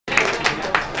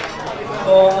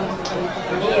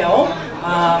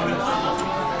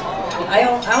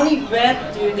only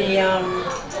read through the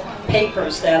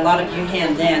papers that a lot of you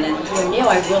hand in, and Ameel,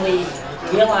 I really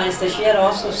realized that she had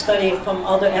also studied from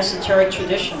other esoteric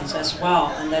traditions as well,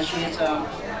 and that she is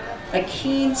a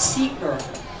keen seeker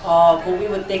of what we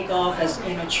would think of as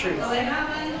inner truth.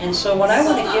 And so what I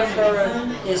want to give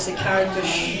her is the character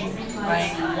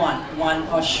right? One,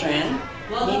 or Shen,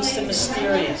 means the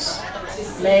mysterious.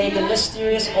 May the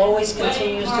mysterious always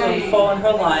continues to unfold in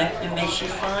her life, and may she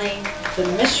find the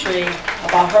mystery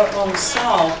about her own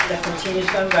self that continues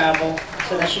to unravel,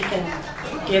 so that she can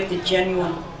give the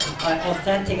genuine,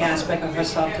 authentic aspect of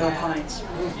herself to her clients.